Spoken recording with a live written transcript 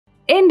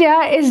India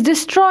is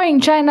destroying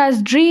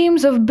China's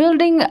dreams of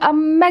building a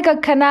mega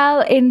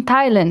canal in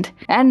Thailand,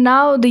 and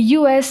now the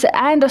US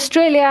and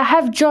Australia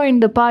have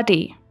joined the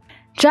party.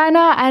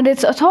 China and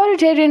its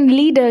authoritarian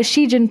leader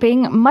Xi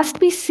Jinping must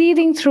be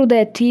seething through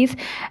their teeth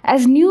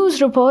as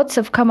news reports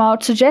have come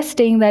out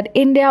suggesting that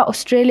India,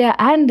 Australia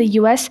and the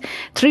US,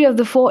 three of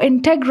the four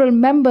integral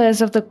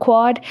members of the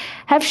Quad,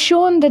 have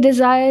shown the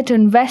desire to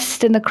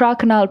invest in the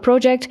canal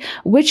project,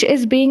 which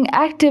is being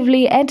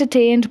actively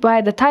entertained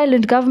by the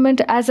Thailand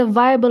government as a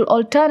viable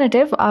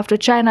alternative after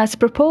China's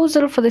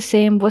proposal for the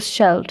same was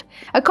shelved.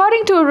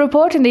 According to a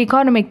report in the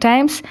Economic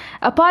Times,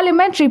 a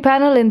parliamentary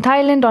panel in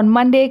Thailand on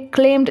Monday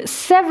claimed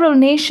several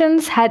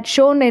nations had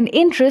shown an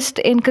interest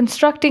in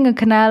constructing a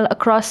canal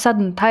across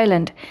southern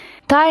Thailand.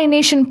 Thai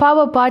Nation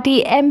Power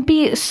Party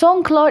MP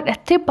Songklod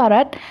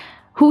Thiparat,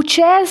 who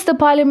chairs the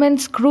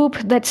parliament's group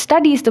that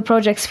studies the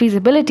project's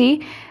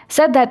feasibility,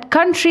 said that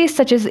countries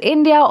such as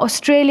India,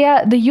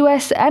 Australia, the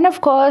US and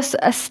of course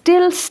a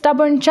still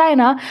stubborn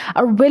China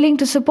are willing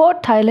to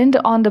support Thailand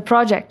on the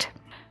project.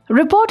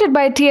 Reported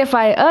by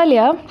TFI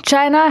earlier,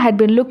 China had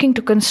been looking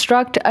to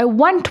construct a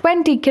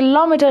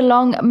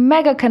 120-kilometer-long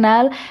mega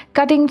canal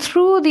cutting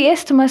through the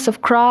isthmus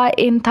of Kra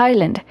in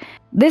Thailand.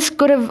 This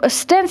could have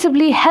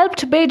ostensibly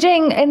helped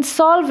Beijing in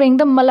solving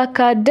the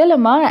Malacca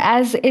dilemma,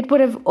 as it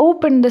would have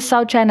opened the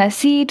South China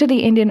Sea to the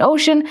Indian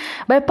Ocean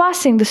by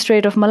passing the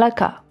Strait of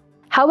Malacca.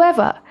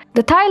 However,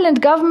 the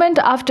Thailand government,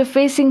 after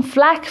facing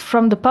flack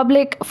from the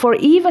public for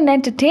even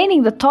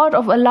entertaining the thought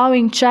of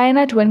allowing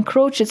China to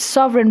encroach its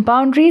sovereign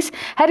boundaries,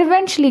 had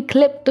eventually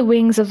clipped the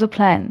wings of the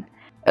plan.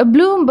 A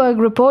Bloomberg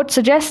report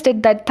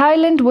suggested that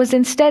Thailand was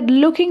instead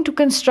looking to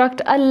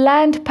construct a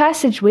land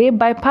passageway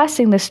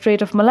bypassing the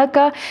Strait of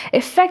Malacca,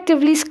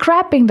 effectively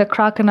scrapping the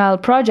Kra Canal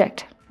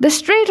project. The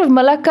Strait of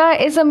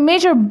Malacca is a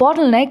major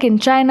bottleneck in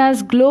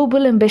China's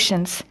global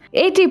ambitions.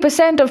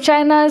 80% of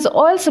China's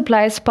oil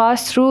supplies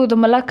pass through the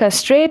Malacca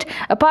Strait,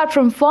 apart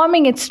from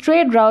forming its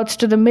trade routes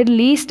to the Middle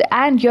East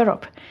and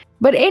Europe.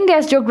 But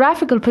India's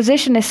geographical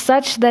position is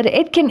such that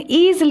it can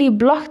easily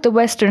block the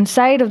western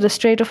side of the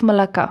Strait of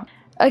Malacca.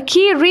 A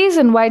key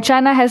reason why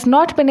China has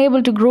not been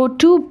able to grow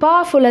too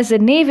powerful as a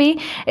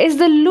navy is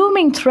the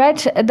looming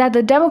threat that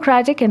the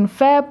democratic and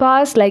fair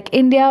powers like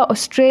India,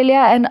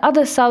 Australia and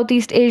other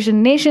Southeast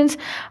Asian nations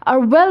are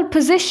well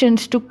positioned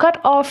to cut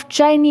off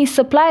Chinese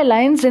supply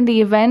lines in the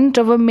event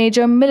of a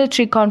major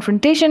military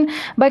confrontation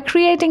by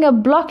creating a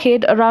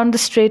blockade around the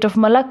Strait of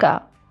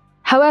Malacca.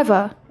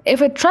 However, if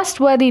a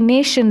trustworthy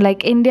nation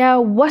like India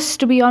was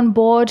to be on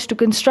board to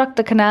construct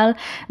the canal,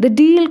 the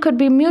deal could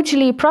be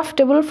mutually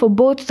profitable for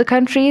both the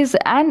countries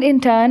and,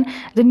 in turn,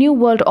 the New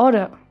World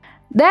Order.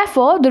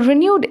 Therefore, the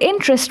renewed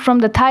interest from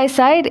the Thai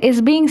side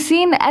is being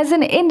seen as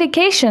an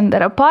indication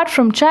that apart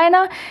from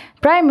China,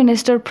 Prime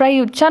Minister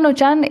Prayut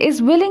Chan-o-cha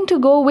is willing to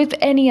go with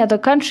any other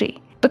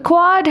country. The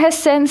Quad has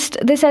sensed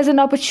this as an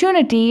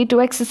opportunity to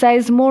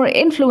exercise more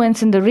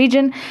influence in the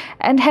region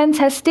and hence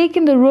has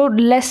taken the road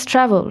less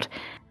traveled.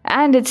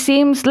 And it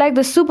seems like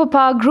the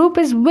superpower group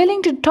is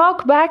willing to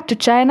talk back to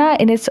China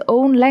in its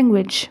own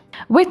language.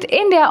 With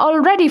India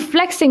already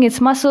flexing its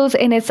muscles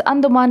in its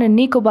Andaman and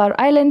Nicobar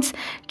Islands,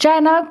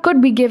 China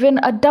could be given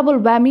a double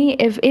whammy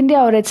if India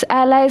or its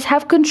allies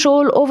have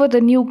control over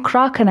the new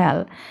Kra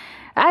Canal.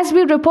 As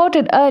we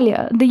reported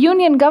earlier, the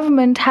Union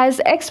government has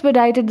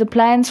expedited the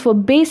plans for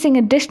basing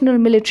additional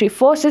military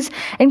forces,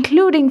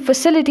 including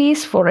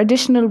facilities for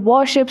additional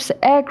warships,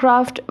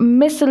 aircraft,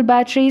 missile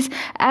batteries,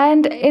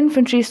 and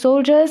infantry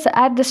soldiers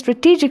at the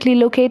strategically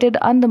located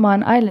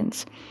Andaman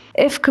Islands.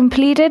 If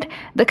completed,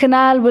 the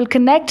canal will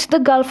connect the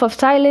Gulf of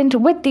Thailand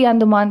with the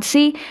Andaman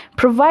Sea,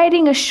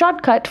 providing a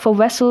shortcut for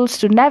vessels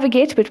to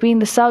navigate between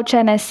the South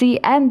China Sea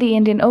and the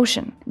Indian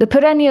Ocean. The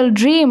perennial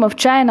dream of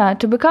China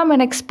to become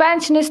an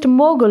expansionist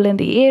mogul in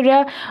the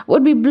area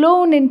would be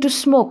blown into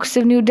smoke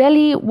if New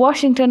Delhi,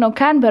 Washington or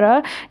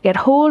Canberra get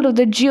hold of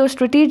the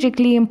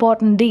geostrategically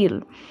important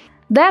deal.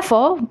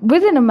 Therefore,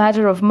 within a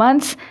matter of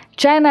months,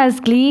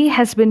 China's glee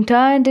has been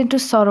turned into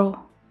sorrow.